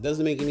sense. It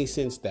doesn't make any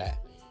sense that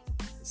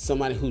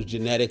somebody who's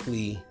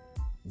genetically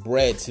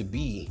bred to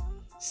be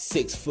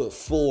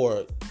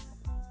 6'4",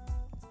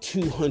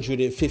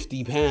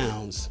 250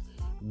 pounds,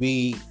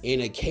 be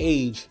in a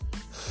cage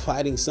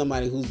fighting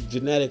somebody who's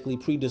genetically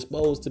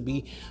predisposed to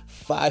be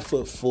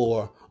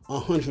 5'4",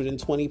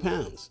 120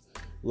 pounds.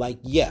 Like,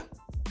 yeah,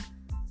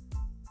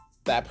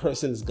 that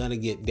person's gonna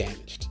get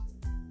damaged,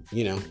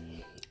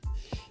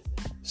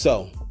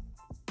 So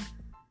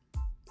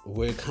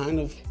we're kind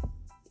of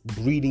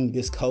breeding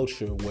this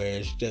culture where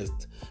it's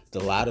just the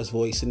loudest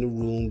voice in the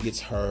room gets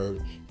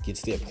heard,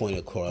 gets their point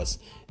across,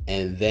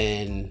 and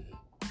then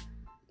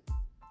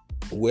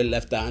we're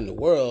left out in the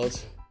world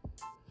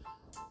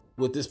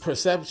with this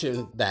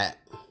perception that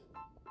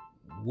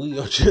we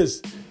are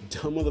just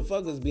dumb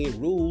motherfuckers being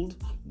ruled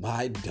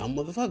by dumb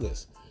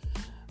motherfuckers.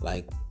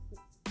 Like,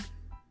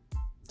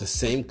 the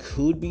same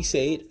could be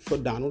said for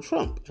Donald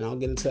Trump, and I'll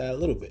get into that a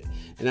little bit.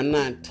 And I'm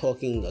not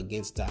talking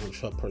against Donald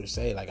Trump per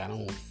se. Like, I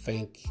don't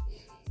think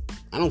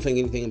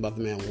anything about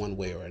the man one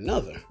way or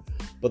another.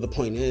 But the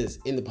point is,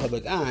 in the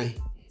public eye,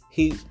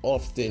 he's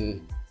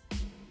often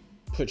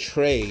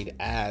portrayed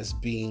as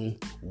being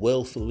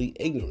willfully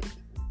ignorant.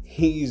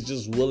 He's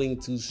just willing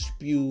to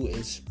spew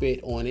and spit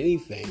on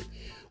anything,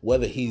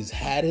 whether he's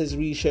had his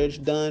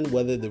research done,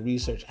 whether the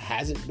research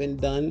hasn't been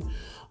done.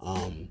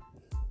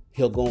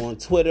 He'll go on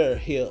Twitter.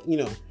 He'll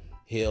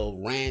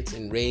rant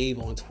and rave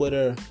on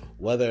Twitter,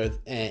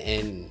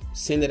 and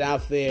send it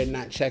out there,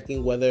 not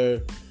checking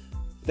whether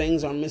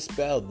things are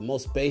misspelled. The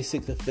most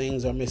basic of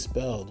things are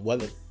misspelled,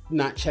 whether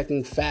not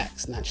checking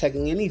facts, not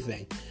checking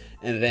anything.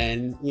 And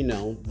then,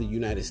 the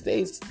United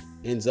States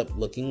ends up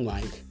looking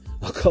like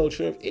a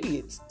culture of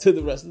idiots to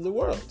the rest of the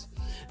world.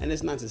 And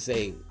it's not to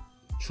say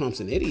Trump's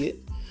an idiot.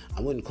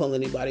 I wouldn't call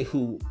anybody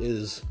who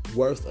is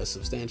worth a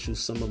substantial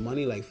sum of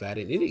money like that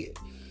an idiot.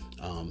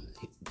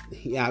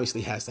 He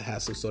obviously has to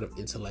have some sort of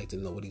intellect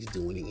and know what he's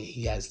doing, and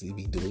he has to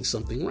be doing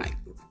something right,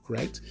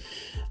 correct?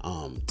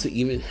 To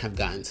even have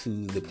gotten to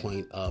the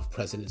point of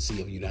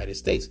presidency of the United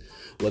States.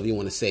 Whether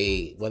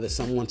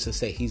some want to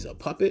say he's a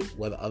puppet,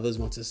 whether others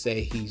want to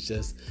say he's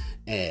just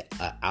an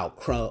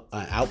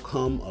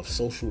outcome of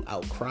social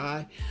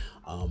outcry,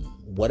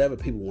 whatever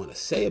people want to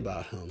say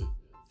about him,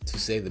 to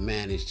say the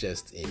man is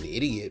just an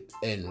idiot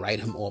and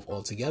write him off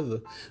altogether,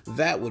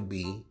 that would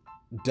be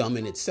dumb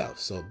in itself.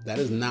 So that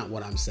is not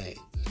what I'm saying.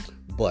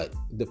 But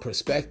the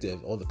perspective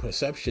or the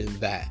perception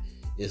that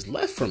is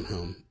left from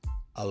him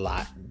a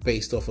lot,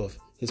 based off of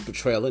his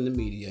portrayal in the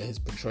media, his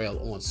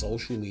portrayal on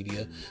social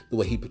media, the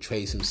way he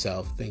portrays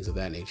himself, things of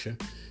that nature,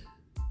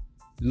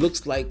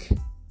 looks like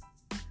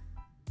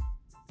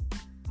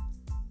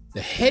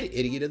the head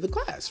idiot of the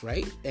class,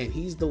 right? And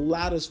he's the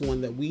loudest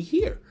one that we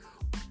hear,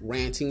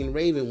 ranting and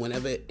raving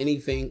whenever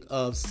anything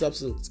of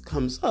substance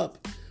comes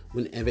up.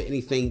 Whenever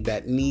anything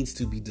that needs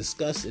to be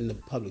discussed in the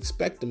public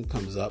spectrum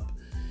comes up,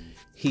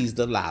 he's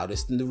the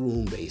loudest in the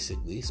room,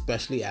 basically,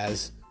 especially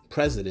as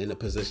president, a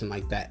position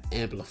like that,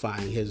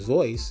 amplifying his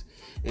voice.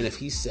 And if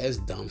he says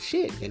dumb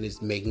shit, then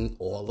it's making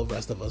all the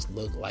rest of us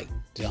look like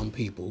dumb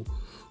people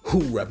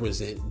who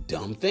represent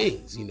dumb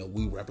things.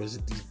 We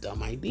represent these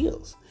dumb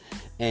ideals.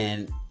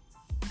 And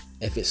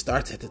if it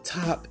starts at the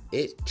top,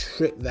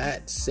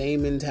 that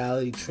same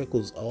mentality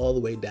trickles all the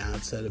way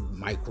down to the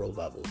micro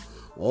level,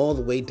 all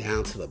the way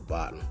down to the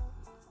bottom.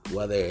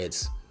 Whether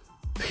it's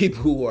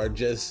people who are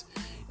just,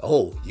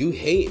 you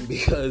hate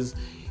because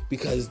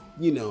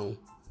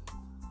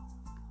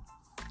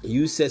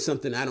you said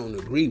something I don't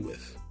agree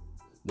with.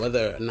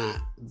 Whether or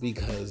not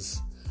because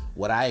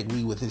what I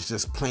agree with is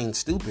just plain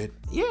stupid,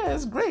 yeah,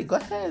 it's great. Go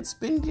ahead,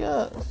 spend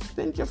your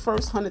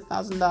first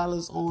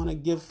 $100,000 on a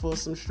gift for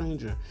some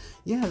stranger.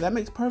 Yeah, that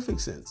makes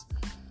perfect sense.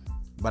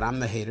 But I'm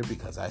the hater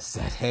because I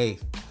said, hey,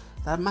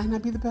 that might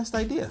not be the best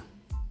idea.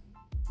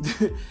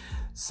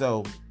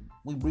 So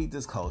we breed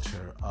this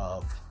culture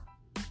of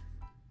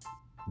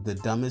the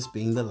dumbest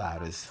being the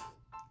loudest,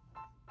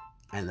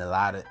 and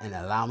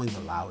allowing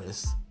the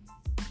loudest,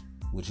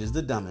 which is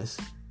the dumbest,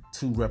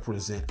 to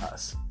represent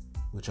us,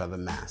 which are the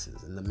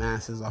masses. And the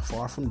masses are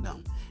far from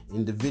dumb.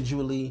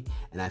 Individually,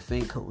 and I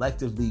think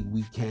collectively,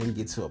 we can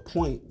get to a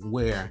point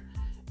where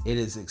it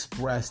is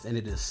expressed and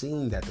it is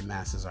seen that the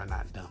masses are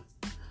not dumb.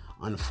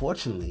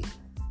 Unfortunately,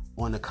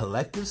 on a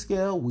collective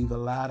scale, we've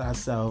allowed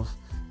ourselves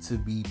to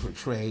be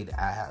portrayed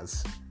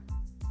as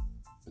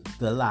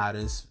the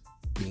loudest,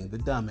 being the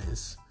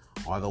dumbest,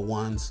 are the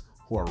ones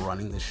who are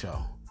running the show.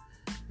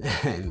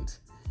 And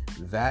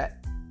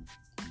that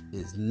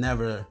is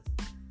never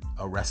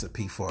a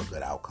recipe for a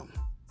good outcome.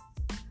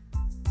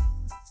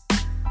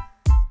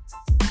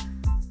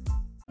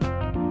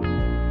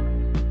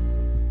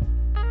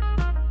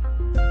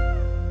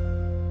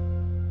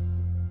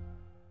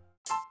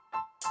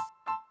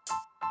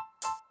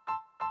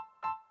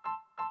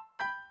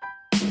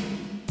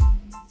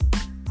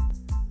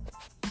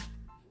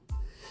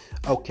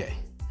 Okay,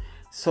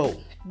 so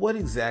what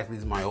exactly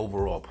is my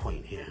overall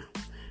point here?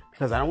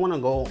 Because I don't want to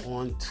go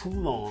on too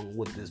long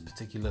with this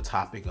particular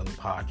topic on the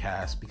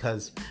podcast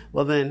because,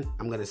 well, then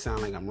I'm going to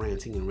sound like I'm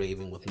ranting and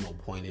raving with no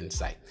point in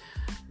sight.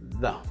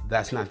 No,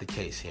 that's not the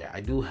case here. I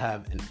do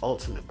have an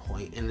ultimate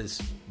point, and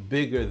it's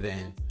bigger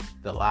than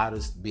the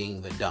loudest being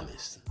the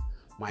dumbest.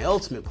 My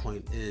ultimate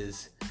point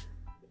is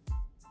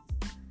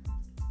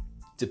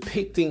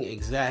depicting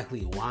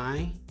exactly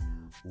why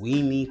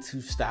we need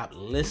to stop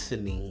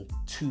listening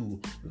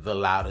to the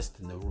loudest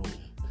in the room.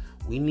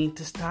 We need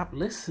to stop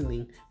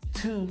listening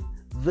to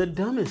the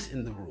dumbest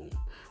in the room.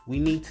 We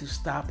need to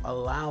stop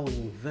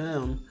allowing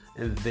them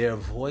and their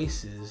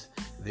voices,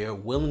 their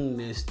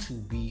willingness to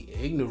be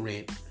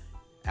ignorant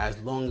as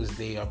long as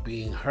they are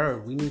being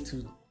heard. We need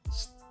to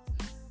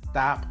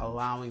stop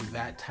allowing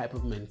that type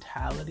of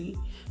mentality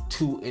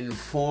to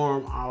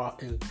inform our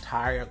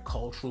entire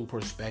cultural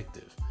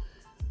perspective.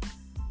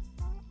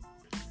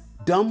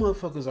 Dumb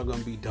motherfuckers are going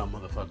to be dumb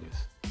motherfuckers.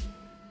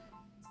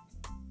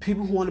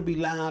 People who want to be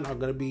loud are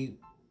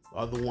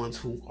the ones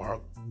who are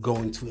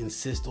going to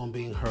insist on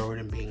being heard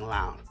and being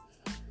loud.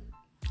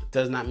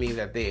 Does not mean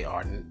that they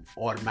are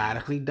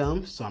automatically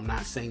dumb. So I'm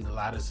not saying the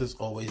loudest is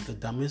always the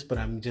dumbest, but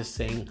I'm just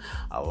saying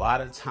a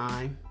lot of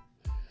time,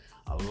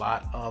 a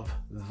lot of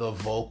the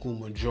vocal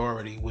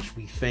majority, which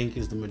we think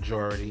is the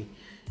majority,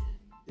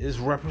 is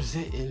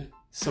representing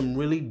some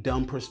really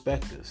dumb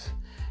perspectives.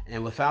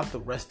 And without the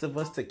rest of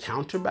us to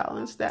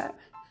counterbalance that,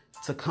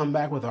 to come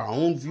back with our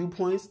own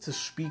viewpoints, to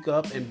speak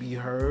up and be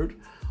heard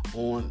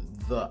on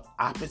the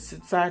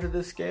opposite side of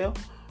the scale,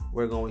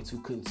 we're going to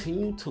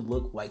continue to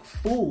look like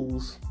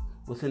fools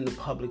within the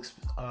public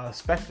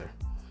specter.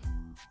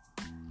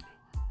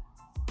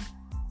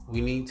 We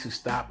need to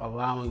stop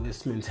allowing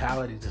this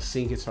mentality to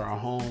sink into our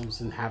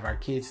homes and have our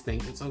kids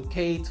think it's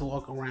okay to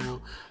walk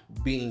around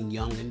being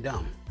young and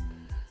dumb.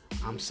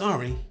 I'm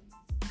sorry,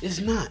 it's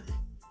not.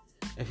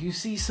 If you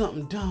see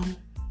something dumb,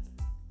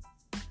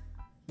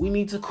 we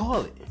need to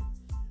call it.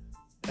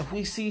 If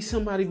we see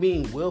somebody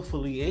being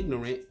willfully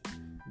ignorant,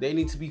 they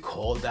need to be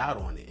called out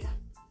on it.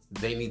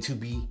 They need to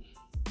be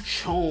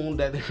shown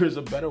that there's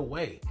a better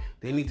way.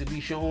 They need to be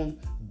shown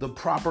the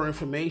proper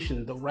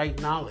information, the right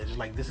knowledge.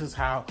 Like, this is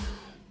how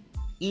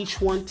each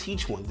one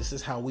teach one. This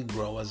is how we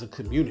grow as a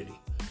community.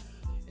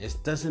 It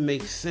doesn't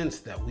make sense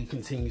that we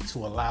continue to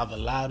allow the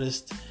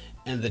loudest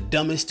and the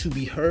dumbest to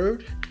be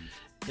heard,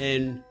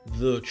 and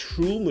the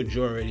true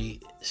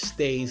majority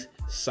stays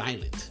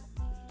silent.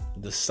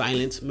 The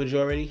silent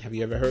majority, have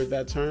you ever heard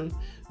that term?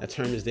 That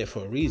term is there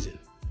for a reason.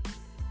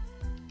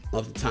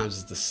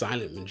 Oftentimes it's the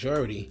silent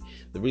majority.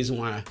 The reason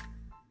why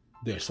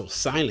they're so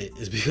silent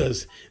is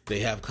because they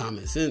have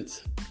common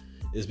sense.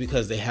 It's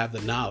because they have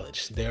the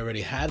knowledge. They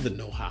already have the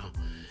know-how.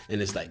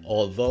 And it's like,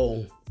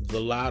 although the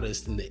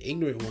loudest and the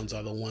ignorant ones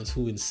are the ones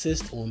who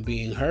insist on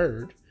being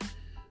heard,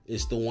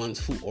 it's the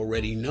ones who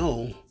already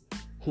know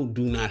who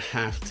do not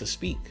have to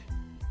speak.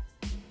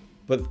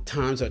 But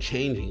times are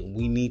changing.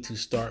 We need to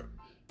start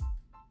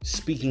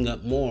speaking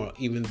up more,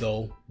 even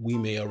though we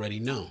may already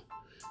know.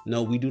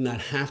 No, we do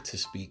not have to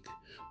speak,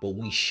 but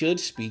we should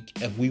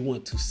speak if we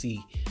want to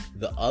see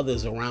the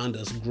others around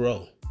us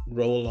grow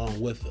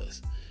along with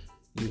us.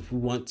 If we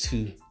want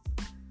to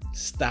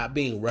stop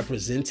being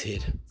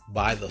represented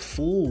by the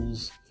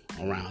fools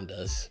around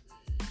us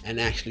and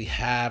actually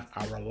have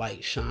our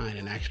light shine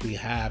and actually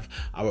have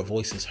our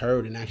voices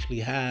heard and actually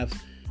have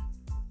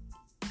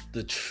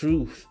the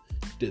truth,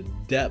 the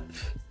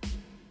depth,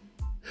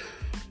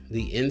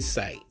 the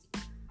insight,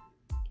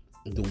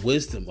 the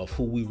wisdom of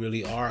who we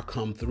really are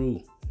come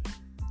through.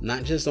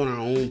 Not just on our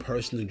own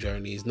personal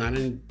journeys, not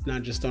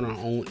just on our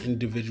own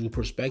individual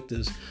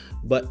perspectives,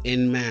 but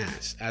en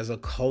masse, as a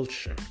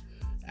culture,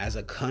 as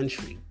a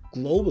country,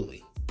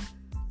 globally.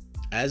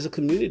 as a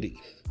community,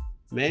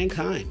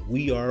 mankind,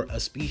 we are a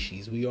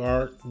species. We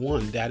are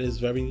one. That is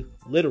very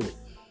literal.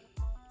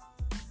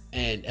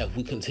 And if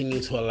we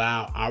continue to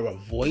allow our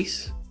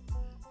voice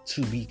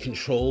to be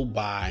controlled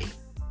by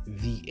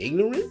the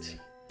ignorant,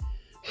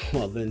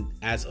 well, then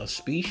as a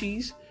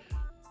species,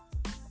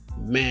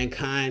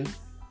 mankind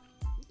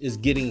is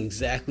getting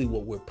exactly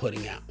what we're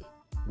putting out.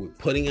 We're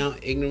putting out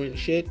ignorant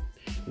shit.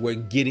 We're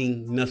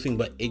getting nothing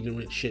but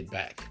ignorant shit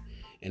back.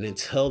 And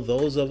until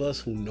those of us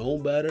who know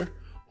better,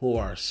 who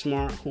are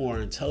smart, who are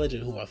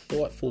intelligent, who are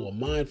thoughtful, who are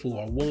mindful, who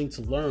are willing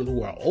to learn,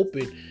 who are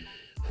open,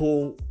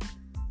 who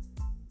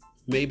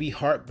may be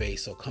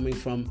heart-based or coming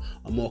from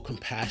a more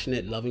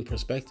compassionate, loving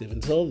perspective,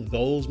 until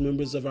those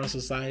members of our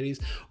societies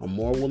are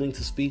more willing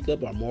to speak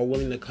up, are more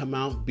willing to come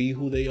out, be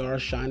who they are,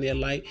 shine their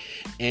light,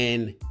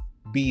 and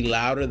be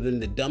louder than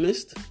the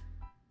dumbest,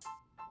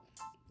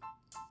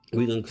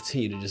 we're going to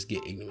continue to just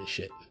get ignorant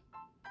shit.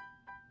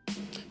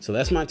 So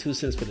that's my 2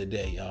 cents for the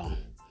day, y'all.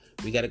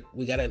 We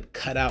gotta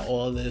cut out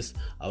all this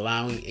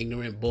allowing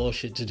ignorant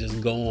bullshit to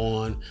just go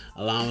on,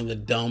 allowing the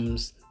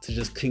dumbs to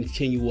just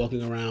continue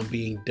walking around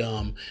being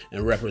dumb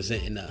and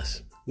representing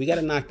us. We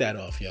gotta knock that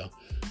off, yo.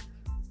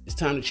 It's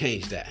time to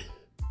change that.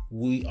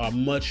 We are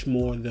much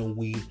more than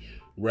we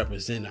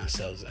represent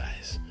ourselves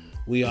as.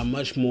 We are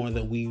much more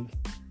than we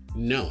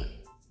know.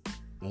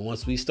 And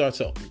once we start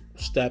to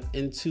step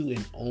into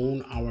and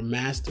own our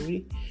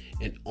mastery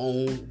and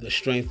own the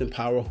strength and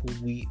power of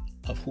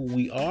who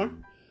we are,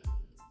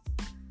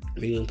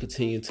 we're going to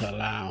continue to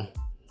allow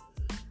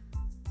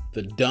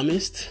the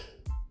dumbest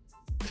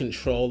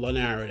control the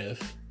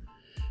narrative.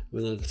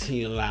 We're going to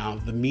continue to allow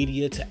the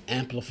media to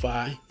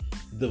amplify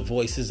the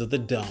voices of the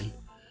dumb.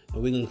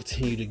 And we're going to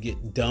continue to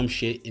get dumb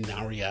shit in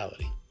our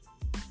reality.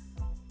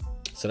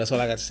 So that's all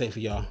I got to say for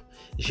y'all.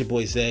 It's your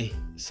boy Zay.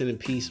 Sending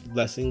peace,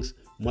 blessings,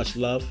 much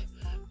love.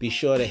 Be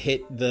sure to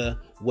hit the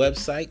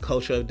website,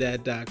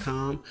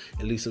 cultureofdad.com,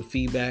 and leave some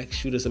feedback.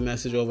 Shoot us a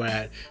message over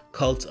at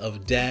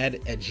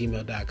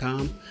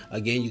cultofdad@gmail.com.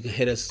 Again, you can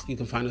hit us. You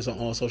can find us on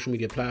all social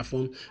media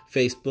platforms: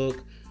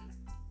 Facebook,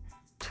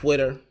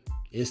 Twitter,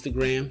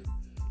 Instagram,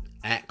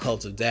 at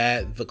Cult of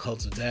Dad, The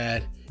Cult of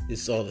Dad.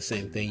 It's all the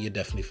same thing. You'll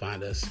definitely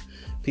find us.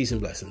 Peace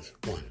and blessings.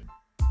 One.